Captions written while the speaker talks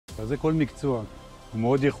אז זה כל מקצוע. הוא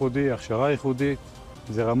מאוד ייחודי, הכשרה ייחודית,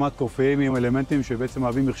 זה רמת קורפאים עם אלמנטים שבעצם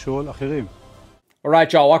מהווים מכשול אחרים.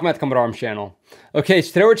 Alright y'all, welcome back to Combat Arms channel. Okay, so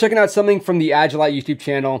today we're checking out something from the Agilite YouTube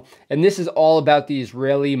channel, and this is all about the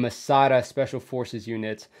Israeli Masada Special Forces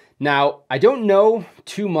units. Now, I don't know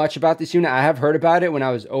too much about this unit. I have heard about it when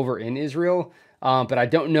I was over in Israel, but I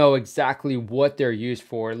don't know exactly what they're used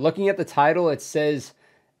for. Looking at the title, it says,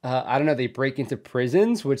 I don't know, they break into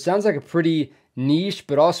prisons, which sounds like a pretty niche,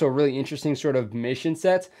 but also a really interesting sort of mission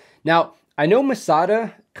set. Now, I know Masada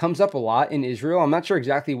comes up a lot in Israel. I'm not sure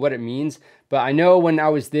exactly what it means, but I know when I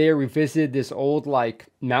was there, we visited this old like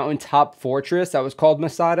mountaintop fortress that was called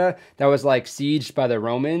Masada that was like sieged by the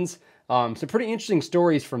Romans. Some pretty interesting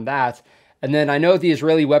stories from that. And then I know the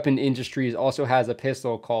Israeli weapon industries also has a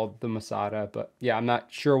pistol called the Masada, but yeah, I'm not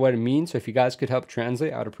sure what it means. So if you guys could help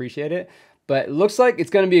translate, I would appreciate it. But it looks like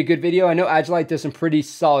it's going to be a good video. I know Agilite does some pretty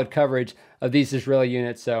solid coverage of these Israeli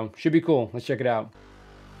units, so should be cool. Let's check it out.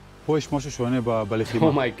 פה יש משהו שונה בלחימה.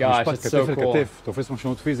 Oh my gosh, it's so כתף אל cool. כתף, תופס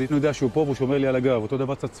משמעות פיזית. אני יודע שהוא פה והוא שומר לי על הגב, אותו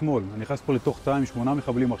דבר צד שמאל. אני נכנס פה לתוך תא עם 8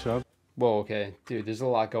 מחבלים עכשיו. Whoa, okay. Dude, there's a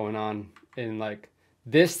lot going on. And like,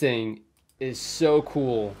 this thing is so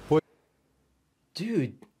cool.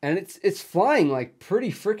 Dude, and it's flying like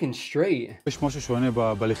pretty freaking straight. יש משהו שונה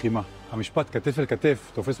בלחימה. המשפט כתף אל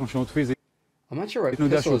כתף, תופס משמעות פיזית. I'm not sure what אני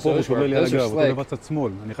יודע שהוא פה והוא שומר לי על those הגב, are אותו slick. דבר צד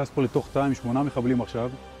שמאל. אני נכנס פה לתוך תא עם 8 מחבלים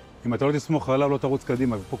עכשיו. אם אתה לא תסמוך עליו, לא תרוץ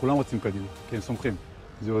קדימה, ופה כולם רצים קדימה, כי הם סומכים.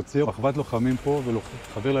 זה יוצר אחוות לוחמים פה,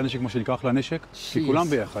 וחבר לנשק, מה שנקרא אחלה נשק, כי כולם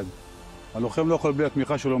ביחד. הלוחם לא יכול בלי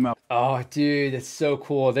התמיכה שלו מה... Oh, dude, that's so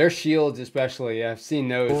cool. Their shields especially, I've seen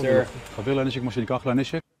those. חבר לנשק, מה שנקרא אחלה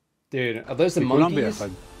נשק. Dude, are those the כי כולם monkeys? ביחד.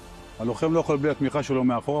 הלוחם לא יכול בלי התמיכה שלו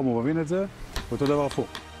מאחורה, הוא מבין את זה, ואותו דבר פה.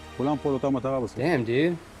 כולם פה לאותה מטרה בסוף. Damn,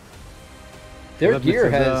 dude. Their gear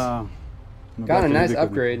has got a nice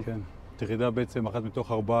upgrade. יחידה בעצם אחת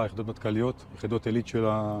מתוך 4 יחידות מטכ"ליות, יחידות עילית של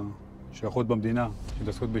השייכות במדינה,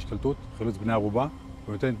 שמתעסקות בהשתלטות, חילוץ בני ערובה,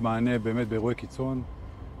 ונותנת מענה באמת באירועי קיצון,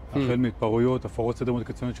 החל מהתפרעויות, הפרות סדר מאוד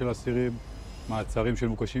קיצוניות של האסירים, מעצרים של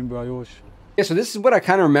מוקשים באיו"ש. Yeah, so this is what I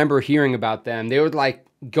kind of remember hearing about them. They would like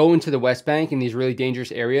go into the West Bank in these really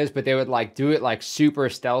dangerous areas, but they would like do it like super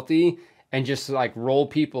stealthy and just like roll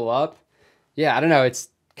people up. Yeah, I don't know, it's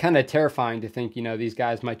kind of terrifying to think, you know, these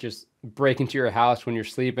guys might just break into your house when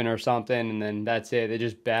you're sleeping or something, and then that's it. They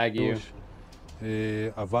just bag you.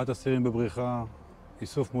 הבאת אסירים בבריחה,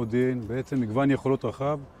 איסוף מודיעין, בעצם מגוון יכולות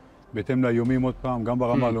רחב, בהתאם לאיומים עוד פעם, גם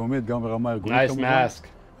ברמה הלאומית, גם ברמה הארגונית כמובן.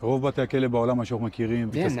 רוב בתי הכלא בעולם מה שאנחנו מכירים,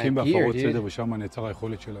 מתעסקים בהפרות סדר, ושם נעצר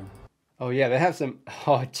היכולת שלהם. Oh yeah, they have some...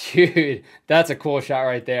 Oh dude, that's a cool shot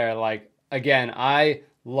right there. Like, again, I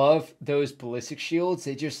love those ballistic shields.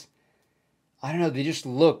 They just... I don't know, they just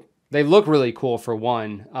look... They look really cool for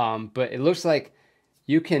one, but it looks like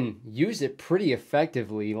you can use it pretty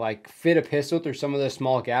effectively, like fit a pistol through some of those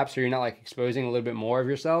small gaps so you're not like exposing a little bit more of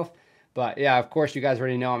yourself. But yeah, of course, you guys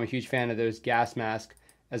already know I'm a huge fan of those gas masks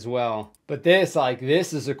as well. But this, like, this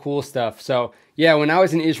is the cool stuff. So yeah, when I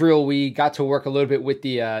was in Israel, we got to work a little bit with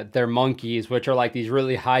their monkeys, which are like these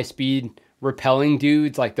really high-speed rappelling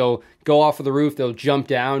dudes. Like they'll go off of the roof, they'll jump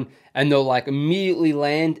down, and they'll like immediately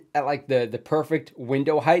land at like the perfect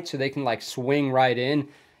window height so they can like swing right in.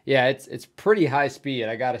 Yeah, it's pretty high speed,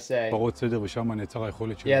 I gotta say.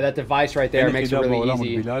 Yeah, that device right there makes it really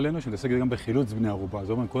easy. מקבילה עלינו שמתעסקת גם בחילוץ בני ערובה. זאת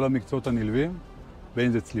אומרת, כל המקצועות הנלווים, בין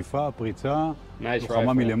אם זה צליפה, פריצה,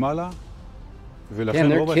 לוחמה מלמעלה,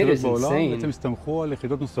 ולכן רוב היחידות בעולם בעצם הסתמכו על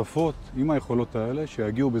יחידות נוספות עם היכולות האלה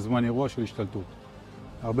שיגיעו בזמן אירוע של השתלטות.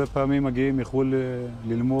 הרבה פעמים מגיעים מחו"ל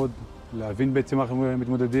ללמוד, להבין בעצם איך הם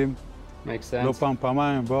מתמודדים. לא פעם,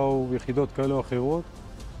 פעמיים באו יחידות כאלה או אחרות,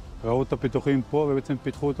 ראו את הפיתוחים פה ובעצם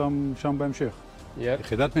פיתחו אותם שם בהמשך.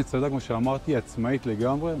 יחידת מצדה, כמו שאמרתי, עצמאית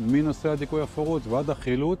לגמרי, מנושא הדיכוי הפרוץ ועד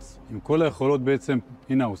החילוץ, עם כל היכולות בעצם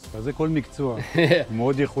in-house. אז זה כל מקצוע,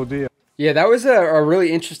 מאוד ייחודי. Yeah, that was a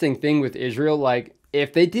really interesting thing with Israel. Like,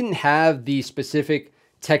 if they didn't have the specific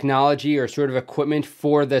technology or sort of equipment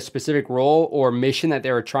for the specific role or mission that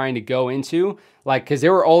they were trying to go into, like, because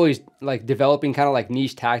they were always like developing kind of like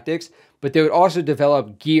niche tactics, but they would also develop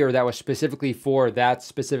gear that was specifically for that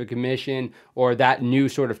specific mission or that new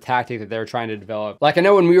sort of tactic that they were trying to develop. Like, I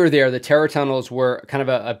know when we were there, the terror tunnels were kind of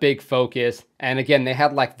a big focus. And again, they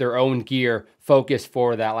had like their own gear focused for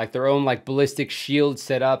that, like their own like ballistic shield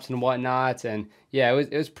setups and whatnot. And yeah,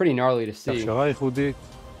 it was pretty gnarly to see. הכשרה ייחודית,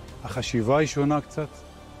 החשיבה היא שונה קצת.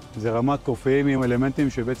 זה רמת קורפאים עם אלמנטים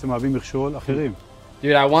שבעצם מהווים מכשול אחרים.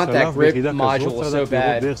 Dude, I want that grip module so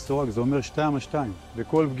bad. דרך סורק, זה אומר 2-2.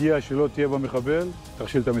 וכל פגיעה שלא תהיה במחבל,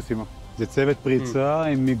 תכשיל את המשימה. זה צוות פריצה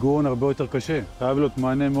עם מיגון הרבה יותר קשה. חייב להיות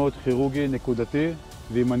מענה מאוד כירורגי, נקודתי,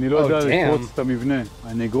 ואם אני לא יודע לפרוץ את המבנה,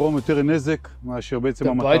 אני אגרום יותר נזק מאשר בעצם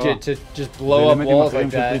המטרה. The budget to just blow up walls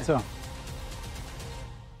like that.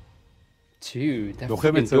 Dude, that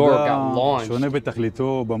freaking door got launched. שונה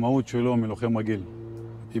בתכליתו, במהות שלו, מלוחם רגיל.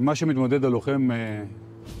 עם מה שמתמודד הלוחם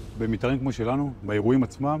במתארים כמו שלנו, באירועים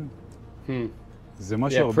עצמם, זה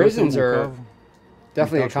משהו הרבה יותר מורכב.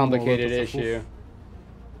 Definitely a complicated issue.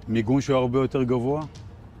 מיגון שהוא הרבה יותר גבוה,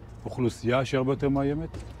 אוכלוסייה שהרבה יותר מאיימת.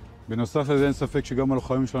 בנוסף לזה אין ספק שגם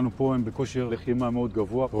הלוחמים שלנו פה הם בכושר לחימה מאוד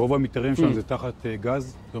גבוה. רוב המתארים שלנו זה תחת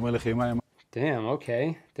גז, זאת אומרת לחימה הם... Damn,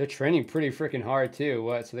 okay. They're training pretty freaking hard too.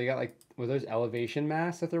 What? So they got like, were those elevation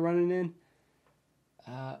masks that they're running in?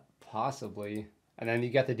 Possibly. And then you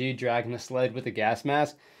got the dude dragging the sled with the gas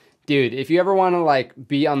mask. Dude, if you ever want to like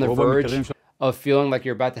be on the verge of feeling like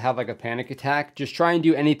you're about to have like a panic attack, just try and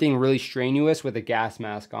do anything really strenuous with a gas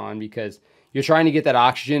mask on, because you're trying to get that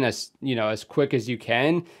oxygen as, you know, as quick as you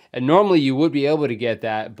can. And normally you would be able to get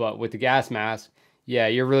that, but with the gas mask, yeah,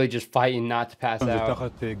 you're really just fighting not to pass out. זה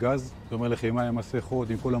תחת גז, זאת אומרת לחימה עם מסכות,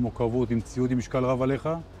 עם כל המורכבות, עם ציוד, עם משקל רב עליך.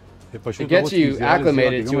 It gets you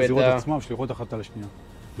acclimated to it though. עצמם שליחות אחת על השנייה.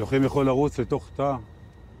 לוחם יכול לרוץ לתוך תא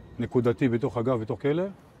נקודתי בתוך אגף, בתוך כלא,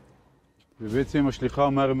 ובעצם השליחה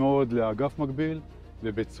מהר מאוד לאגף מקביל,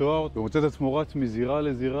 לבית סוהר, ומוצא את עצמו רץ מזירה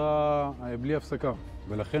לזירה בלי הפסקה.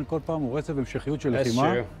 ולכן כל פעם הוא רצף המשכיות של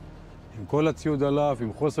לחימה, עם כל הציוד עליו,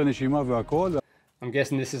 עם חוסר נשימה והכל. I'm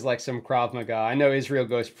guessing this is like some Krav Maga. I know Israel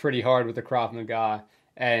goes pretty hard with the Krav Maga.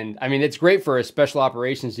 And I mean, it's great for a special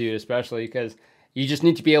operations dude, especially because you just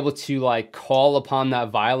need to be able to like call upon that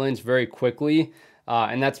violence very quickly.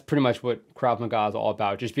 And that's pretty much what Krav Maga is all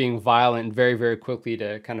about. Just being violent very, very quickly to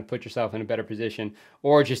kind of put yourself in a better position,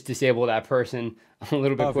 or just disable that person a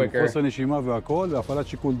little bit quicker. חוסר נשימה והכל, והפעלת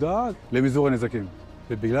שיקול דעת למזעור הנזקים.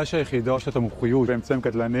 ובגלל שהיחידה יש לה את המומחיות באמצעים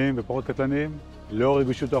קטלניים ופחות קטלניים, לאור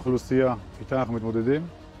רגישות האוכלוסייה איתה אנחנו מתמודדים,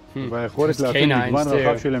 והיכולת להפעיל מגוון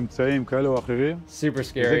רחב של אמצעים כאלה או אחרים,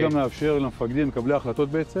 זה גם מאפשר למפקדים לקבלי ההחלטות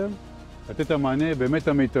בעצם, לתת את המענה באמת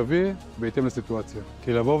המיטבי בהתאם לסיטואציה.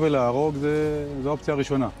 כי לבוא ולהרוג זו האופציה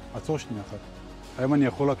הראשונה. עצור שנייה אחת. האם אני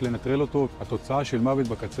יכול רק לנטרל אותו? התוצאה של מוות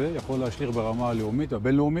בקצה יכול להשליך ברמה הלאומית,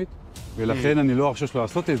 הבינלאומית, ולכן אני לא אחשוש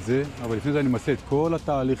לעשות את זה, אבל לפני זה אני מסע את כל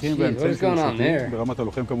התהליכים והאמצעים שמשתתפים, ברמת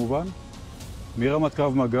הלוחם כמובן, מרמת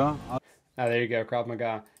קרב מגע. There you go, Krav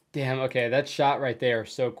Maga. Damn, okay, that shot right there,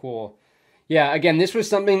 so cool. Yeah, again, this was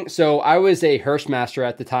something, so I was a Hearst master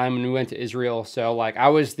at the time when we went to Israel, so like I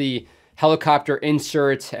was the helicopter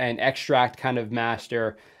insert and extract kind of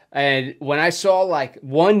master. And when I saw like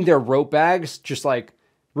their rope bags, just like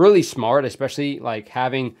really smart, especially like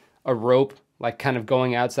having a rope like kind of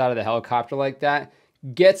going outside of the helicopter like that,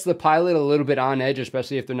 gets the pilot a little bit on edge,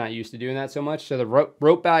 especially if they're not used to doing that so much. So the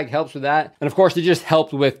rope bag helps with that. And of course, it just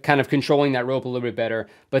helped with kind of controlling that rope a little bit better.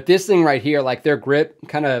 But this thing right here, like their grip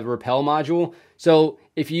kind of rappel module. So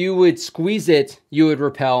if you would squeeze it, you would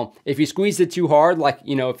repel. If you squeeze it too hard, like,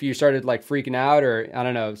 you know, if you started like freaking out or I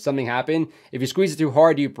don't know, something happened, if you squeeze it too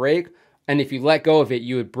hard, you break. And if you let go of it,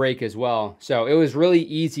 you would break as well. So it was really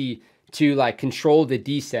easy to like control the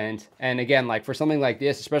descent. And again, like for something like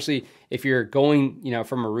this, especially if you're going, you know,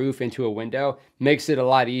 from a roof into a window, makes it a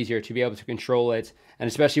lot easier to be able to control it. And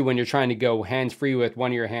especially when you're trying to go hands-free with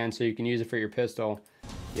one of your hands so you can use it for your pistol.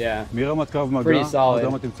 Yeah, pretty solid.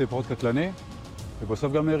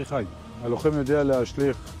 ובסוף גם לירי חי. הלוחם יודע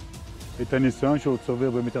להשליך את הניסיון שהוא צובר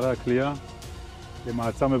במתארי הכלייה,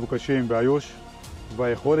 למעצר מבוקשים באיו"ש,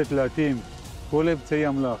 והיכולת להתאים כל אמצעי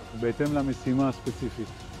אמל"ח בהתאם למשימה הספציפית.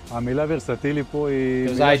 המילה ורסטילי פה היא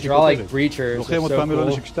מילה שכותרת. לוחם עוד פעם לא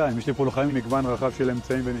נשק 2, יש לי פה לוחמים מגוון רחב של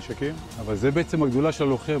אמצעים ונשקים, אבל זה בעצם הגדולה של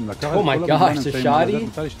הלוחם, לקחת כל המגוון אמצעים ולדעת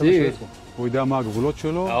מתי להשתמש איפה. הוא יודע מה הגבולות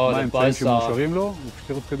שלו, מה האמצעים שמאושרים לו, ופשוט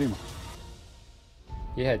ירוץ קדימה.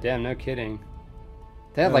 Yeah, damn, no kidding.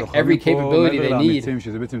 They have like every capability they need.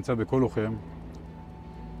 שזה בעצם נמצא בכל לוחם.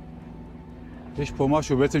 יש פה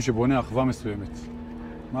משהו בעצם שבונה אחווה מסוימת.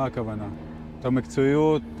 מה הכוונה? את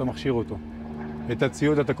המקצועיות, אתה מכשיר אותו. את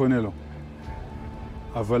הציוד אתה קונה לו.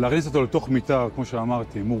 אבל להכניס אותו לתוך מיתר, כמו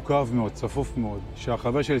שאמרתי, מורכב מאוד, צפוף מאוד,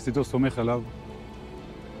 שהחבר שלי לצידו סומך עליו.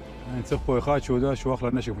 אני צריך פה אחד שהוא יודע שהוא אחלה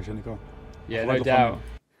נשק, מה שנקרא. Yeah, no doubt.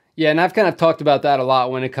 Yeah, and I've kind of talked about that a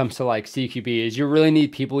lot when it comes to like CQB, is you really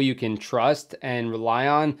need people you can trust and rely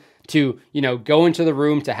on to, you know, go into the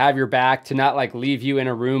room, to have your back, to not like leave you in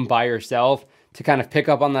a room by yourself, to kind of pick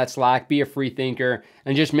up on that slack, be a free thinker,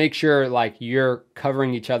 and just make sure like you're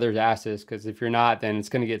covering each other's asses. Because if you're not, then it's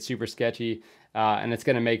going to get super sketchy. And it's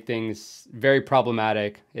going to make things very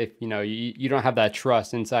problematic if, you know, you don't have that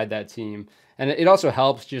trust inside that team. And it also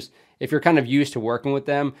helps just if you're kind of used to working with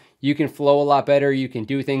them, you can flow a lot better. You can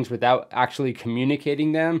do things without actually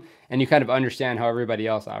communicating them, and you kind of understand how everybody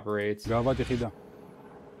else operates. גאוות יחידה.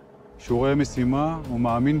 שהוא רואה משימה, הוא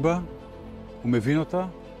מאמין בה, הוא מבין אותה,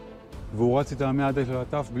 והוא רץ איתה מהעד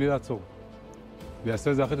לטף בלי לעצור.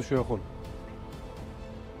 ויעשה את זה הכי שהוא יכול.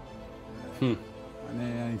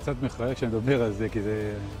 אני קצת מחייך כשאני מדבר על זה, כי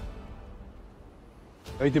זה...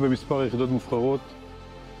 הייתי במספר יחידות מובחרות.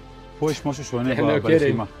 פה יש משהו שונה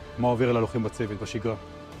בלחימה. מה עובר על הלוחם בצוות, בשגרה.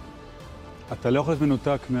 אתה לא יכול להיות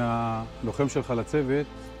מנותק מהלוחם שלך לצוות.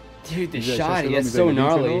 Dude, the shot, it's so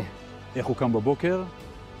gnarly. איך הוא קם בבוקר,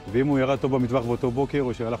 ואם הוא ירד טוב במטווח באותו בוקר,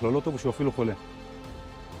 או שהלך לו לא טוב, או שהוא אפילו חולה.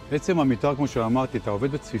 עצם המתאר, כמו שאמרתי, אתה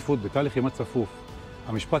עובד בצפיפות, בתא לחימה צפוף.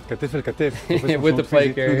 המשפט כתף אל כתף, תופס משמעות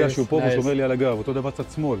פיזית, אני יודע שהוא פה ושומר לי על הגב, אותו דבר צד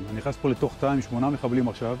שמאל. אני נכנס פה לתוך תא עם 8 מחבלים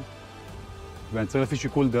עכשיו, ואני צריך לפי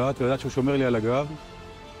שיקול דעת, ולדעת שהוא שומר לי על הגב.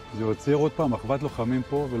 זה יוצר עוד פעם, אחוות לוחמים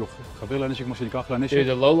פה, וחבר לנשק, כמו שנקרא אחלה נשק.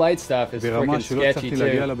 ברמה שלא הצלחתי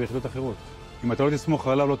להגיע לה ביחידות אחרות. אם אתה לא תסמוך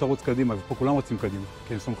עליו, לא תרוץ קדימה, ופה כולם רוצים קדימה,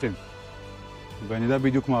 כי הם סומכים. ואני יודע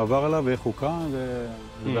בדיוק מה עבר עליו ואיך הוא קם,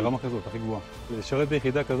 וברמה כזאת, הכי גבוהה. לשרת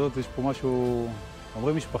ביחידה כזאת, יש פה משהו,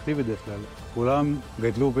 אומרים משפחתי בדרך כלל. כולם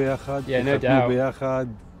גדלו ביחד, התחתנו ביחד,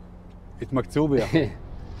 התמקצעו ביחד.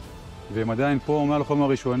 והם עדיין פה מהלוחמים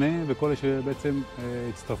הראשונים, וכל אלה שבעצם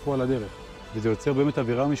הצטרפו על הדרך. וזה יוצר באמת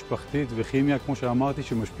אווירה משפחתית וכימיה, כמו שאמרתי,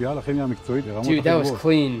 שמשפיעה על הכימיה המקצועית ברמות הכי גבוהות.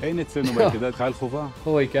 אין אצלנו ביחידת חייל חובה,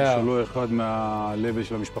 שלא אחד מהלבל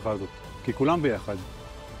של המשפחה הזאת. כי כולם ביחד.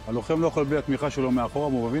 הלוחם לא יכול בלי התמיכה שלו מאחורה,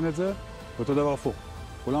 הוא מבין את זה, ואותו דבר הפוך.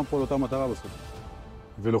 כולם פה לאותה מטרה בסוף.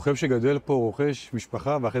 ולוחם שגדל פה רוכש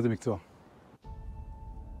משפחה ואחרי זה מקצוע.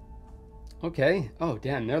 Okay. Oh,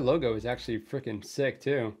 damn, their logo is actually freaking sick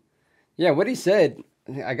too. Yeah, what he said,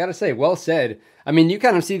 I gotta say, well said. I mean, you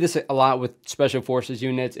kind of see this a lot with special forces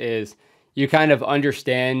units is you kind of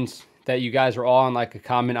understand that you guys are all on like a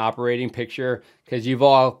common operating picture because you've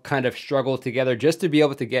all kind of struggled together just to be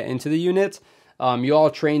able to get into the units. You all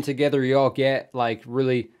train together, you all get like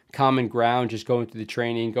really common ground, just going through the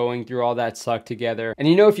training, going through all that suck together. And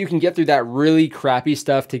you know, if you can get through that really crappy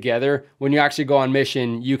stuff together, when you actually go on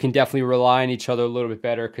mission, you can definitely rely on each other a little bit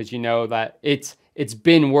better because you know that it's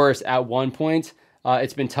been worse at one point.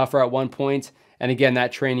 It's been tougher at one point. And again,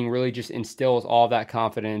 that training really just instills all that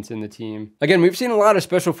confidence in the team. Again, we've seen a lot of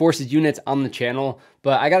special forces units on the channel,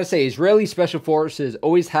 but I gotta say, Israeli special forces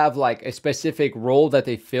always have like a specific role that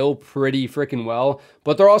they fill pretty freaking well,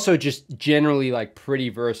 but they're also just generally like pretty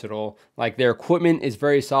versatile. Like their equipment is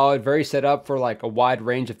very solid, very set up for like a wide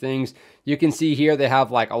range of things. You can see here, they have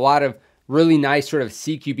like a lot of really nice sort of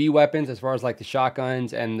CQB weapons as far as like the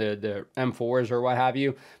shotguns and the M4s or what have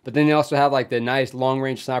you. But then they also have like the nice long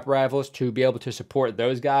range sniper rifles to be able to support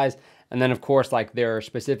those guys. And then of course, like their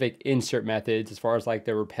specific insert methods as far as like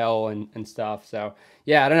the rappel and stuff. So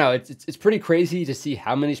yeah, I don't know. It's pretty crazy to see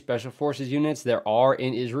how many special forces units there are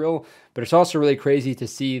in Israel, but it's also really crazy to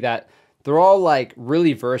see that they're all like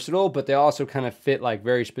really versatile, but they also kind of fit like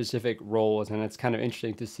very specific roles. And it's kind of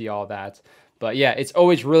interesting to see all that. But yeah, it's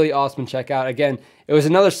always really awesome to check out. Again, it was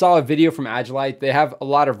another solid video from Agilite. They have a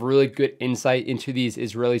lot of really good insight into these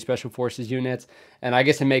Israeli Special Forces units. And I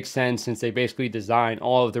guess it makes sense since they basically design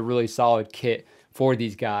all of the really solid kit for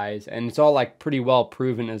these guys. And it's all like pretty well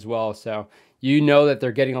proven as well. So you know that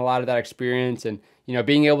they're getting a lot of that experience and, you know,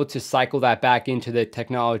 being able to cycle that back into the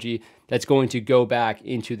technology that's going to go back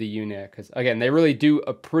into the unit. Because again, they really do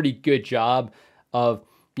a pretty good job of,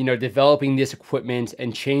 you know, developing this equipment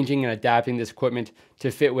and changing and adapting this equipment to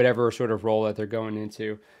fit whatever sort of role that they're going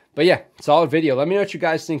into. But yeah, solid video. Let me know what you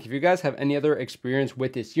guys think. If you guys have any other experience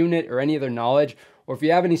with this unit or any other knowledge, or if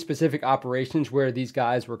you have any specific operations where these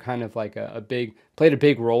guys were kind of like played a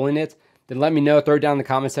big role in it, then let me know. Throw it down in the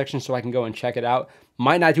comment section so I can go and check it out.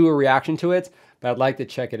 Might not do a reaction to it, but I'd like to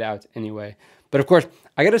check it out anyway. But of course,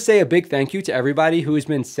 I got to say a big thank you to everybody who's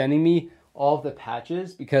been sending me all of the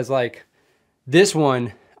patches, because like this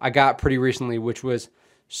one I got pretty recently, which was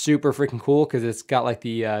super freaking cool because it's got like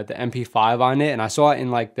the MP5 on it. And I saw it in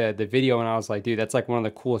like the video and I was like, dude, that's like one of the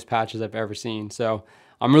coolest patches I've ever seen. So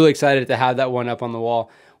I'm really excited to have that one up on the wall.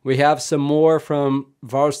 We have some more from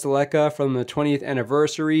Varstaleka from the 20th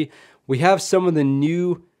anniversary. We have some of the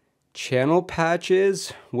new channel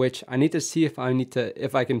patches, which I need to see if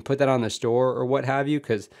I can put that on the store or what have you,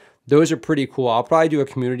 because those are pretty cool. I'll probably do a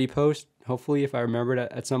community post, hopefully, if I remember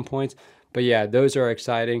it at some point. But yeah, those are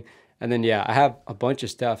exciting. And then yeah, I have a bunch of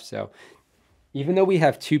stuff. So even though we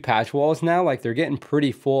have 2 patch walls now, like they're getting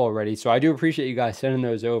pretty full already. So I do appreciate you guys sending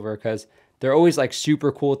those over because they're always like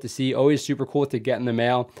super cool to see, always super cool to get in the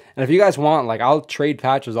mail. And if you guys want, like, I'll trade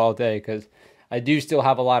patches all day, because I do still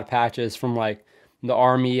have a lot of patches from like the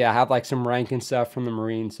Army. I have like some rank and stuff from the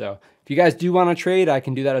Marines. So if you guys do want to trade, I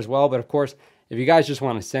can do that as well. But of course, if you guys just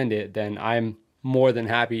want to send it, then I'm more than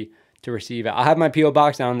happy to receive it. I'll have my PO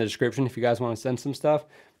box down in the description if you guys want to send some stuff.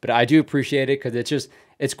 But I do appreciate it, because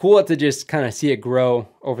it's cool to just kind of see it grow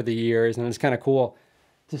over the years. And it's kind of cool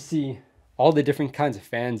to see all the different kinds of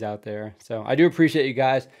fans out there. So I do appreciate you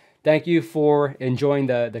guys. Thank you for enjoying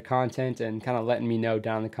the content and kind of letting me know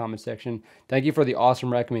down in the comment section. Thank you for the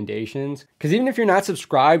awesome recommendations. Because even if you're not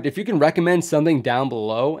subscribed, if you can recommend something down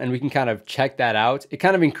below and we can kind of check that out, it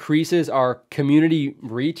kind of increases our community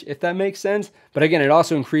reach, if that makes sense. But again, it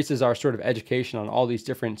also increases our sort of education on all these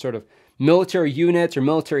different sort of military units or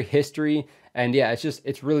military history. And yeah,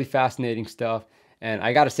 it's really fascinating stuff. And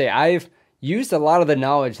I got to say, I've used a lot of the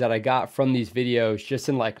knowledge that I got from these videos just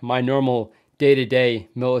in like my normal day-to-day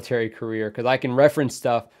military career, because I can reference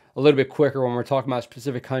stuff a little bit quicker when we're talking about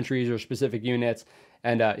specific countries or specific units.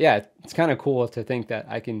 And yeah, it's kind of cool to think that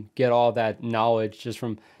I can get all that knowledge just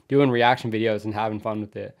from doing reaction videos and having fun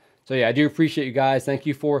with it. So yeah, I do appreciate you guys. Thank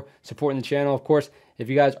you for supporting the channel. Of course, if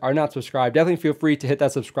you guys are not subscribed, definitely feel free to hit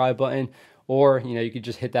that subscribe button, or you could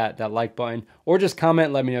just hit that like button, or just comment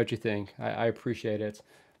and let me know what you think. I appreciate it.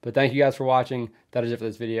 But thank you guys for watching. That is it for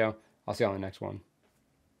this video. I'll see you on the next one.